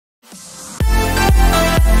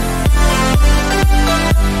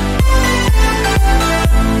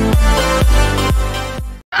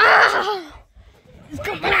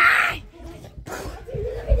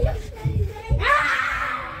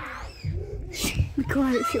Be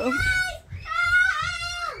quiet, shut up.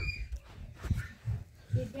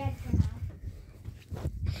 You're dead for now.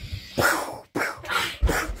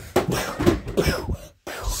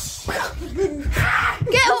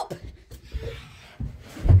 Get up!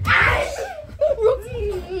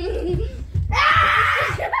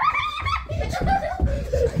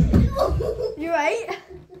 You right?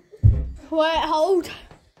 Wait, hold.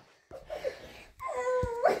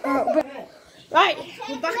 Right,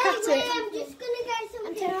 we're back at it. I'm just gonna get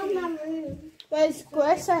something from my room. Where's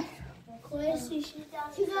Gracie?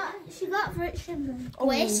 She got friction burn.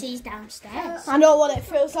 Gracie's downstairs. I know what it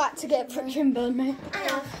feels like to get friction burn, mate. I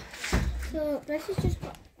know. So Gracie's just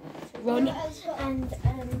got Run. and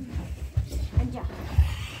Jack.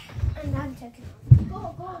 And I'm taking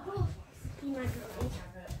off. Go. You might go.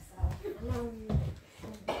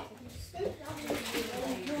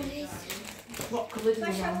 What colour do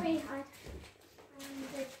you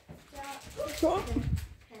want?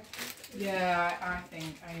 Yeah, I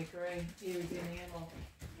think I agree. Here is in yellow.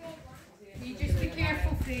 You just be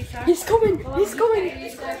careful, Fraser. He's coming. He's coming.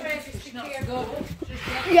 Just be careful.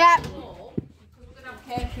 Yeah. We're going to have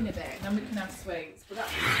cake in a bit, and then we can have sweets. But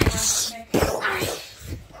that's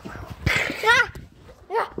Yeah.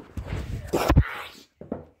 Yeah.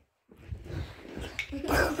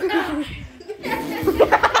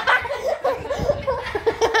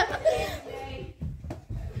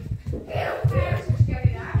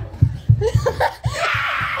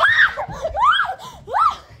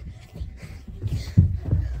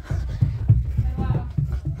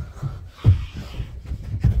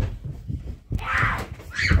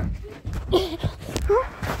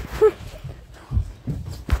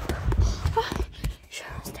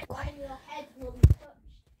 Stay quiet. Your head will be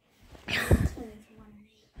touched.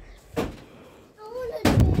 I want to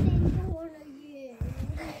turn into one of you.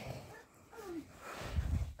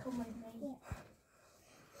 Come with me.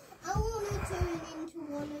 I want to turn into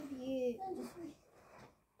one of you.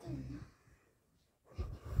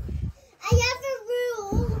 I have a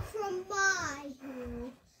rule from my rule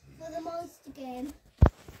for the monster game.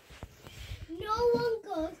 No one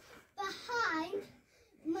goes behind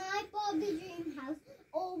my Barbie dream house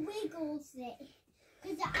or wiggles it,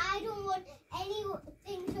 because I don't want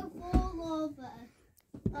anything to fall over.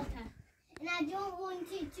 Okay. And I don't want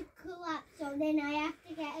it to collapse, so then I have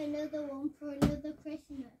to get another one for another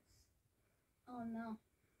Christmas. Oh no.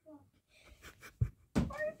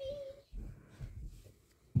 Barbie!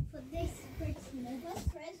 For this Christmas. Where's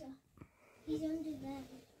Fraser? He's under there.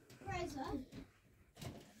 Fraser?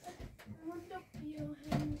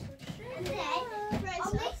 And then,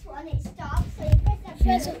 on this one it stops, so you press that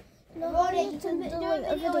Fraser. No, you can do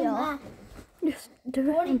a video. Just do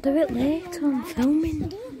it later. I'm filming.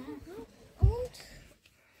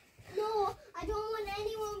 No, I don't want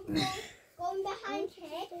anyone going behind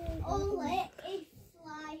here. Only if,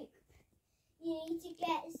 like, you need to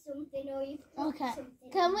get something or you Okay.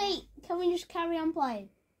 something. Can we just carry on playing?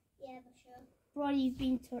 Yeah, for sure. Bro, you've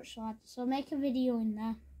been touched, lad. So make a video in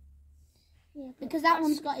there. Yeah, Because that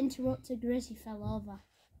one's got interrupted. Gracie fell over.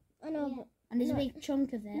 I know, Yeah. And there's a big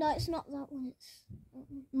chunk of it. no, it's not that one. It's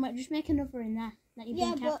Just make another in there. That you've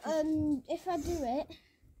yeah, been but captured. if I do it,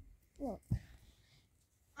 look.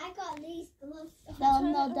 I got these gloves.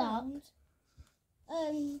 No, don't.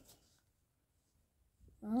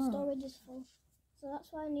 Storage is full, so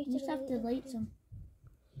that's why I need You just have to delete some.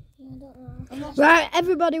 Yeah, I don't know. Right,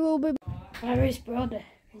 everybody will be. Where is brother?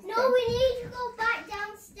 No, we need to go back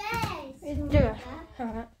downstairs. Do it.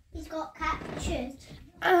 Alright. He's got captured.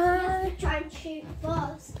 We have to try and shoot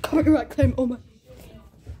first. Copyright claim, oh my.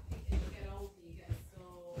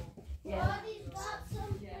 Yeah. He's got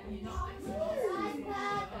some.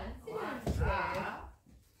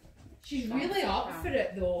 She's really up for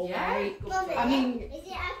it though. Yeah. Like, Mummy, I mean, is it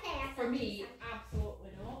okay? for me, absolutely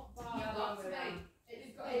not. But yeah, that's me.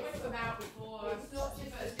 It's come out before. It's not just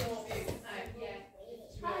a dog, isn't it? Yeah.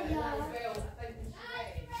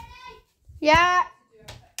 Yeah.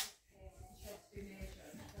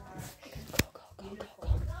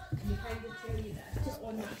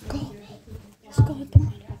 Let's go, come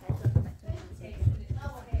on.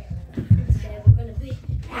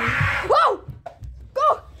 Whoa!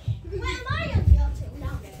 Go! Where am I on your team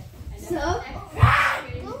now? So?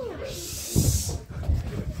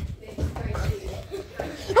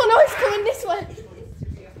 Oh no, it's coming this way.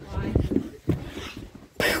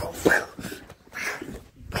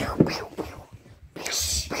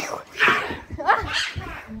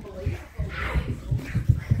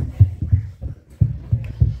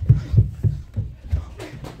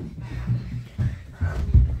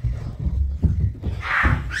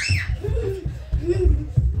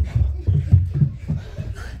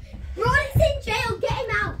 Ronnie's in jail. Get him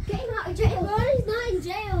out. Get him out of jail. Ronnie's not in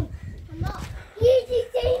jail. I'm not. He's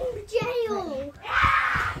in jail.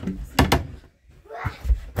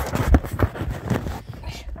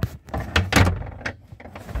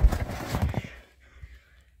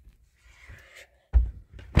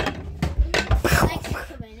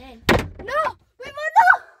 No! Wait,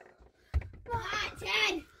 no!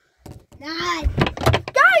 10, 9,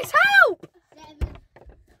 Guys, help! 7,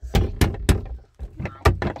 6, 5,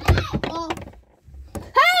 4,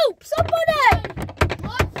 Help! Somebody!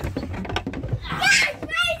 1. Yes!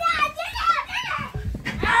 I did it!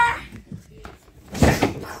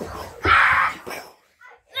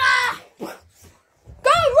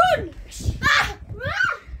 Go, run!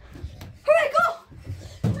 Hurry, go!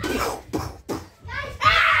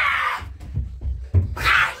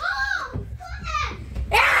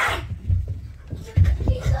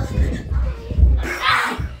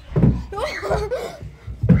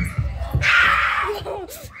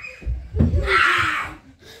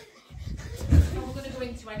 Not going to go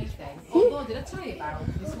into anything. Although, did I tell you about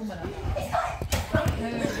this woman? Her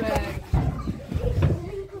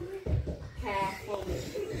careful.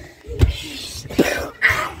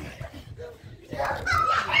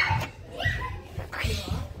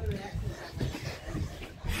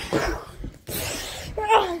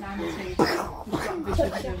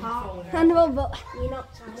 Hand over. You're not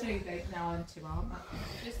Too big now, aren't you, aren't they?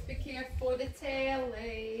 Just be careful with the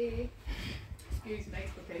telly. Excuse me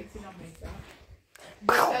for beating on me, so.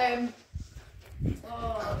 But, oh, where's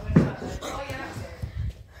that then? Oh, yeah, that's it.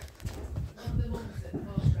 One of the mums at the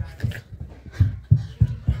horse ride.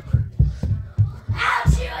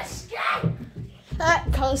 That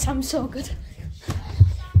colours I'm so good.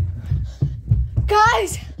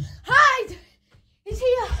 Guys, hide! He's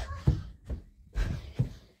here.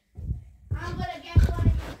 I'm gonna get one of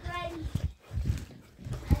your friends,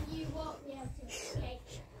 and you won't be able to escape.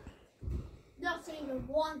 Not even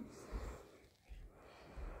once.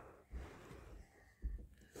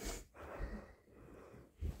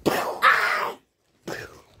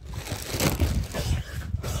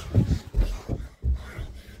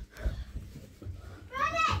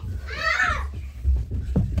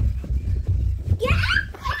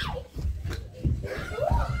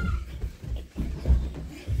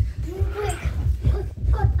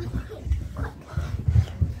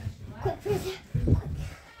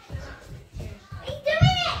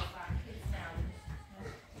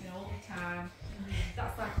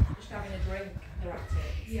 That's like just having a drink. They're at it.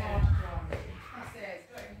 Yeah. That's it. It's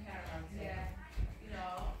got in care around it. Yeah. You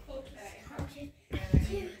know, okay.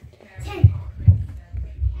 2, 10.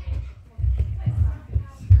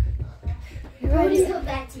 Ronnie's up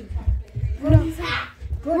there too. Ronnie's up.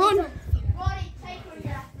 Run! Ronnie, take her in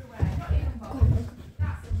there.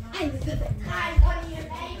 Hey, what are you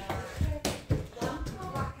doing?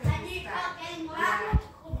 And you can't get him out.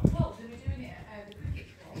 Well, they'll be doing it at the cricket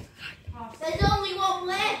club. There's only one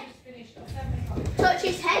left. Just finished at 7 o'clock. Touch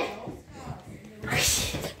his head.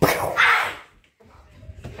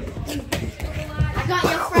 I got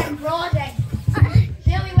your friend Brody.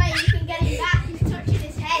 The only way you can get him back is touching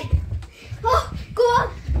his head. Oh, go on.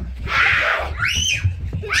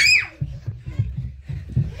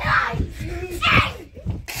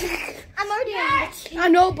 I'm already on it. I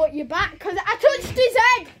know, but you're back because I touched his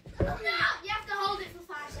head. No, you have to hold it for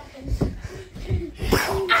 5 seconds.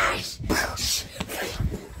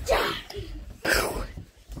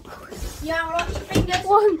 You want to watch your fingers?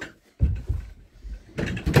 1,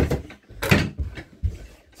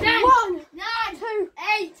 10, 1, 9, 2.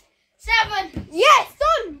 8, 7, Yes,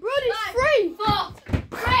 done. Brody's 5, free. 4,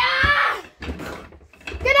 3.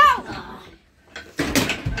 Get out.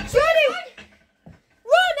 Brody, run!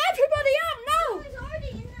 Everybody out now.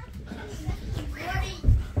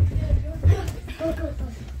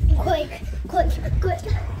 Quick, quick, quick.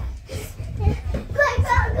 Quick,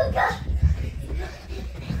 go, go, go.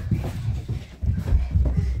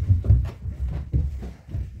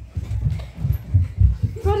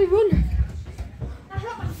 Brody, run.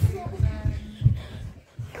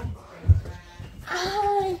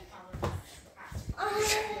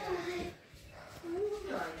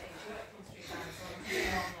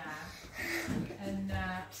 And the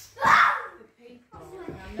people,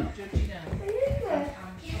 I'm not judging them.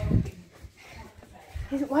 I'm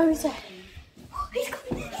talking. Where is it? He's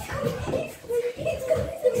coming, he's coming, he's coming, he's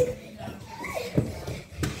coming.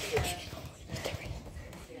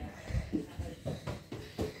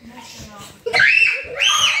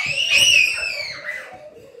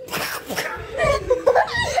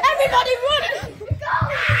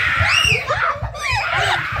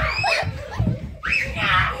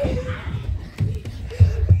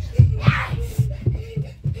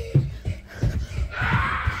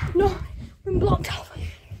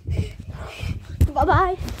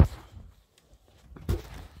 Bye-bye.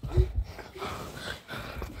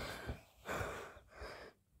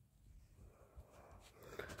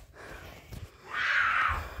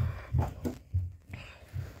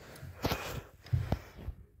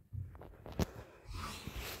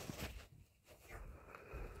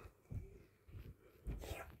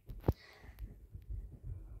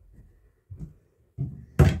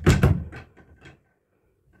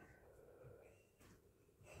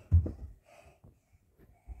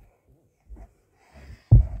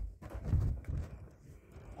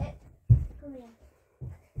 Come here.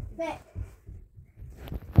 Bet.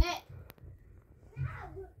 Head.